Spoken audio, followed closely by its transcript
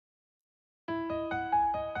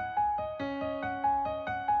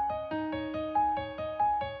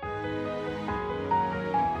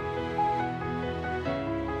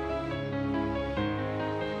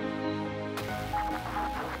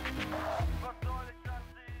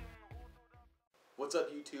What's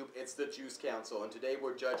up, YouTube? It's the Juice Council, and today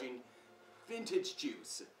we're judging vintage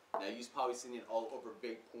juice. Now, you've probably seen it all over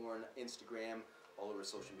vape porn, Instagram, all over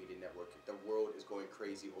social media network. The world is going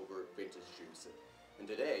crazy over vintage juice. And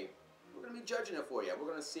today, we're going to be judging it for you. We're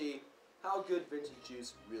going to see how good vintage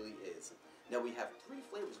juice really is. Now, we have 3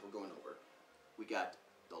 flavors we're going over. We got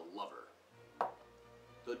the Lover,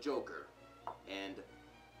 the Joker, and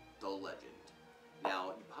the Legend.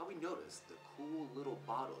 Now, you probably noticed the cool little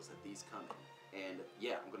bottles that these come in. And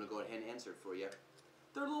yeah, I'm going to go ahead and answer it for you.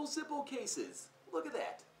 They're little Zippo cases. Look at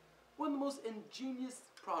that. One of the most ingenious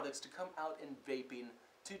products to come out in vaping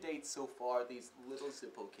to date so far, these little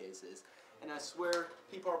Zippo cases. And I swear,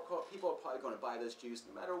 people are probably going to buy this juice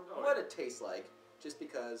no matter what it tastes like, just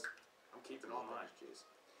because I'm keeping all mine. Juice.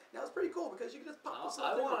 Now, it's pretty cool because you can just pop this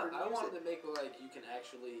I wanted to make like you can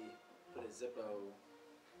actually put a Zippo,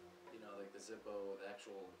 you know, like the Zippo, the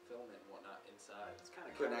actual filament and whatnot inside. It's kind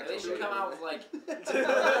of cool. They should come out with like, they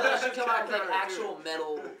should come out with like actual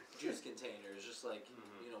metal juice containers, just like,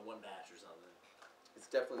 you know, one batch or something. It's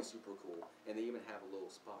definitely super cool. And they even have a little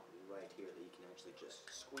spot right here that you can actually just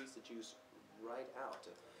squeeze the juice right out.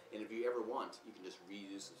 And if you ever want, you can just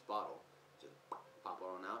reuse this bottle. Just pop it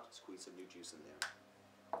on out, squeeze some new juice in there.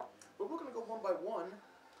 But we're going to go one by one.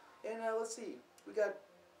 And let's see. We got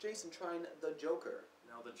Jason trying the Joker.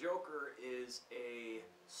 Now, the Joker is a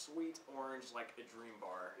sweet orange, like a Dream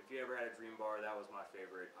Bar. If you ever had a Dream Bar, that was my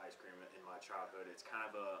favorite ice cream in my childhood. It's kind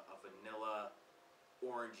of a vanilla,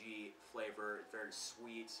 orangey flavor. It's very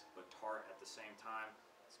sweet, but tart at the same time.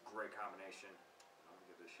 It's a great combination. I'm going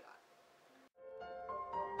to give it a shot.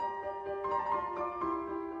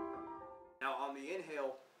 Now, on the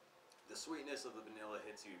inhale, the sweetness of the vanilla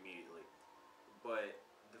hits you immediately. But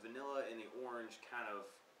the vanilla and the orange kind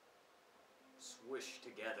of swish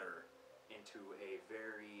together into a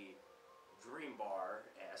very Dream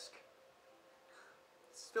Bar-esque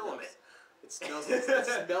filament. It smells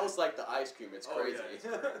like the ice cream. It's crazy. Yeah, it's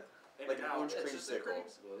great. Like an orange creamsicle.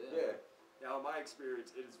 Yeah. Now, in my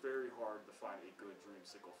experience, it is very hard to find a good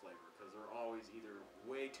dreamsicle flavor because they're always either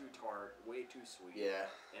way too tart, way too sweet. Yeah.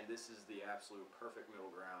 And this is the absolute perfect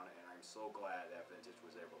middle ground, and I'm so glad that Vintage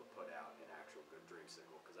was able to put out an actual good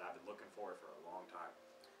dreamsicle because I've been looking for it for a long time.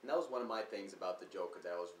 And that was one of my things about the Joker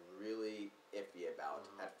that I was really iffy about.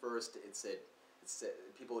 At first, it said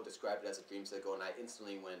people described it as a dreamsicle, and I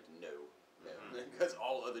instantly went no, because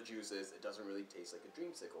all other juices, it doesn't really taste like a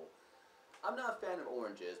dreamsicle. I'm not a fan of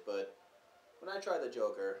oranges, but when I try the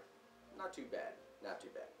Joker, not too bad, not too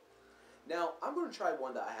bad. Now, I'm going to try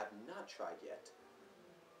one that I have not tried yet.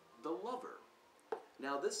 The Lover.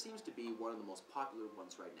 Now, this seems to be one of the most popular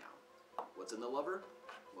ones right now. What's in the Lover?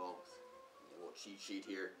 Well, a little cheat sheet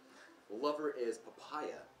here. Lover is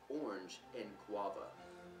papaya, orange, and guava.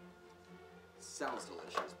 Sounds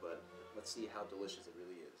delicious, but let's see how delicious it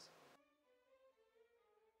really is.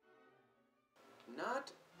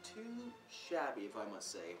 Not too shabby, if I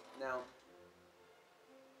must say. Now,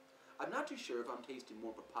 I'm not too sure if I'm tasting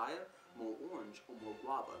more papaya, more orange, or more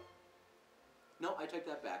guava. No, I take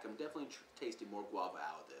that back. I'm definitely tasting more guava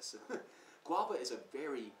out of this. Guava is a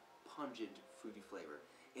very pungent, fruity flavor,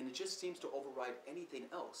 and it just seems to override anything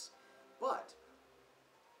else. But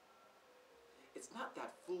it's not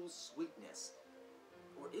that full sweetness.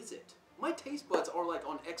 Or is it? My taste buds are like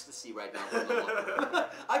on ecstasy right now.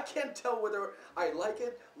 I can't tell whether I like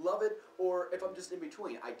it, love it, or if I'm just in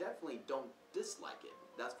between. I definitely don't dislike it.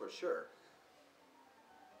 That's for sure.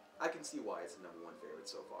 I can see why it's the #1 favorite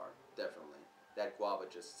so far. Definitely. That guava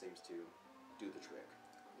just seems to do the trick.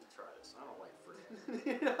 Let me try this. I don't like fruit.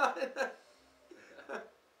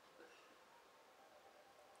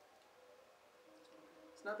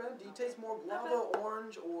 It's not bad. Do you taste more guava,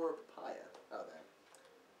 orange, or papaya out there?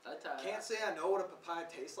 Can't say I know what a papaya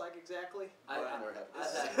tastes like exactly. I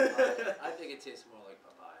think it tastes more like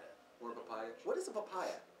papaya. More papaya? What is a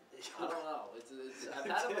papaya? I don't know. I've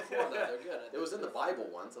had them before, though. They're good. It was in the Bible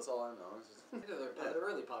once, that's all I know. They're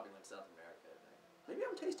really popular in South America, I think. Maybe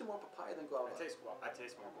I'm tasting more papaya than guava. I taste more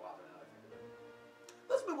guava now.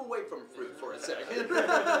 Let's move away from fruit for a second.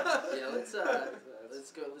 Yeah, let's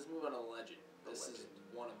move on to the Legend. This is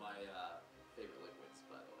one of my favorite liquids,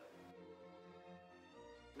 by the way.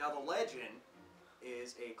 Now, the Legend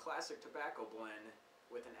is a classic tobacco blend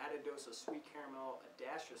with an added dose of sweet caramel, a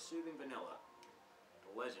dash of soothing vanilla.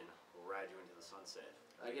 The Legend will ride you into the sunset.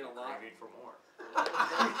 I get a lot. Craving for more.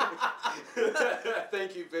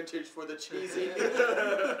 Thank you, Vintage, for the cheesy. I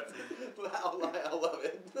love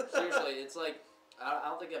it. Seriously, it's like, I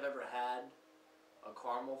don't think I've ever had a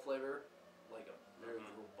caramel flavor, like a very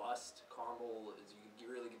robust caramel. You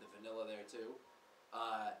really get the vanilla there too.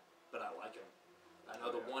 But I like them. I know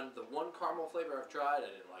The one caramel flavor I've tried,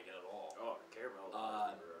 I didn't like it at all. Oh, caramel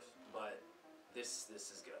is gross. But this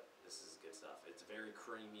is good. This is good stuff. It's very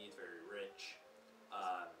creamy. It's very rich.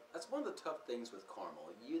 That's one of the tough things with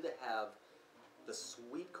caramel. You either have the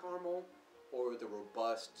sweet caramel or the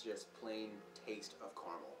robust, just plain taste of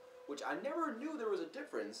caramel, which I never knew there was a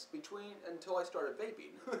difference between until I started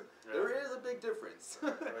vaping. There is a big difference.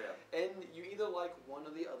 Oh, yeah. And you either like one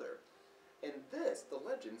or the other. And this, the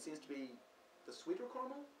Legend, seems to be the sweeter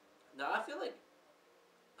caramel. No, I feel like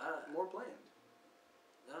More bland.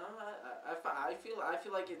 no, I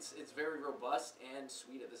feel like it's very robust and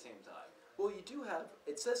sweet at the same time. Well, you do have,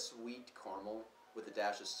 it says sweet caramel with a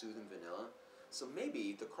dash of soothing vanilla. So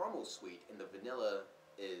maybe the caramel is sweet and the vanilla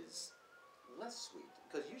is less sweet.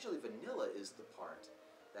 Because usually vanilla is the part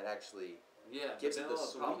that actually gives it the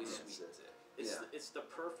probably sweetness. sweetens it. It's the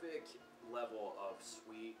perfect level of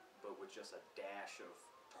sweet, but with just a dash of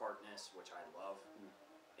tartness, which I love.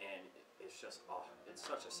 And it's just, it's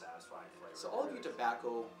such a satisfying flavor. So all of you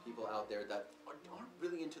tobacco people out there that aren't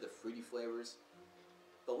really into the fruity flavors,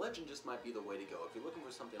 the Legend just might be the way to go. If you're looking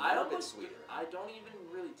for something a little bit sweeter. I don't even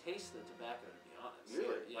really taste the tobacco, to be honest.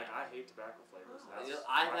 Really? Yeah. Like, I hate tobacco flavors.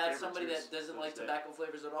 I've had somebody that doesn't like tobacco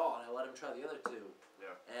flavors at all, and I let him try the other two.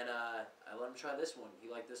 Yeah. And I let him try this one. He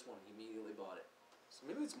liked this one. He immediately bought it. So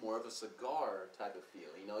maybe it's more of a cigar type of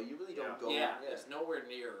feel. You know, you really don't go. Yeah, it's nowhere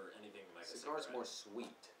near anything like a cigar. Cigar's more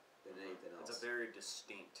sweet than anything else. It's a very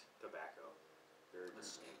distinct tobacco. Very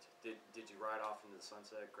distinct. Did you ride off into the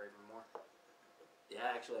sunset, craving more? Yeah,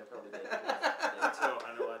 actually, I probably did. Me too.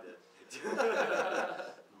 I know I did.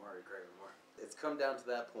 I'm already craving more. It's come down to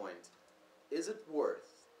that point. Is it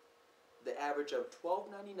worth the average of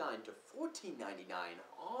 $12.99 to $14.99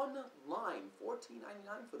 online?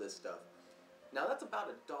 $14.99 for this stuff. Now that's about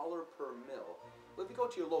 $1 per mil. But if you go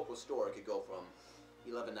to your local store, it could go from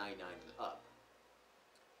 $11.99 and up.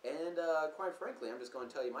 And quite frankly, I'm just going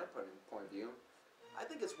to tell you my point of view. I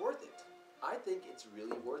think it's worth it. I think it's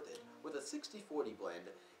really worth it. With a 60-40 blend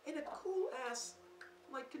in a cool-ass,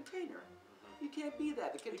 like, container. You can't beat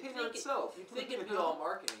that. The container itself. You'd think it'd be all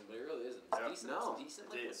marketing, but it really isn't. It's decent. No. It's decent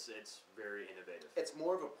liquid. It's very innovative. It's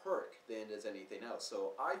more of a perk than it is anything else.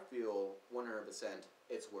 So I feel 100%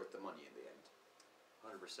 it's worth the money in the end.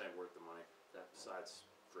 100% worth the money. Besides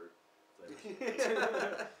fruit flavors.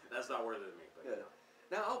 That's not worth it to me. But Yeah.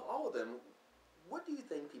 Now, of all of them, what do you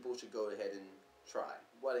think people should go ahead and try?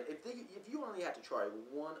 What if you only had to try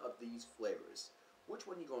one of these flavors, which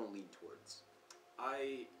one are you going to lean towards?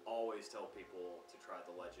 I always tell people to try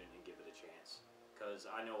the Legend and give it a chance. Because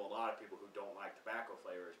I know a lot of people who don't like tobacco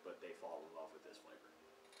flavors, but they fall in love with this flavor.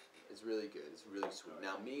 It's really good. It's really sweet.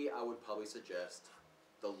 Now, me, I would probably suggest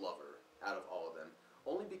the Lover out of all of them.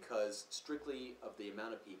 Only because, strictly, of the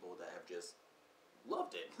amount of people that have just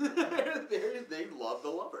loved it. They love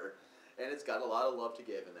the Lover. And it's got a lot of love to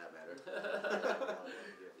give in that matter.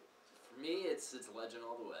 For me, it's Legend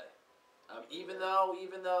all the way. Even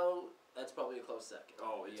though that's probably a close second.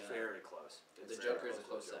 Oh, it's very close. The Joker is a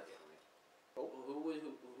close second. Oh.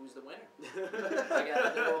 Who's the winner?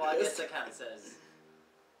 I guess that kind of says.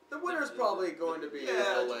 The winner's probably going to be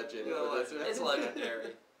a Legend. It's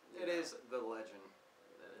legendary. It is the Legend.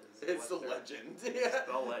 It's the Legend. Yeah.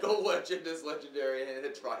 The Legend. The Legend is legendary and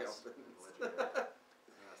it triumphant.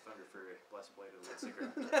 Thunder Fury, blessed blade of the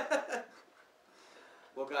Seeker.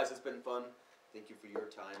 Well, guys, it's been fun. Thank you for your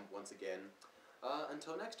time once again.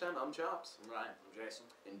 Until next time, I'm Chops. I'm Ryan. I'm Jason.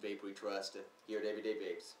 And Vape We Trust here at Everyday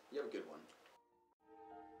Vapes. You have a good one.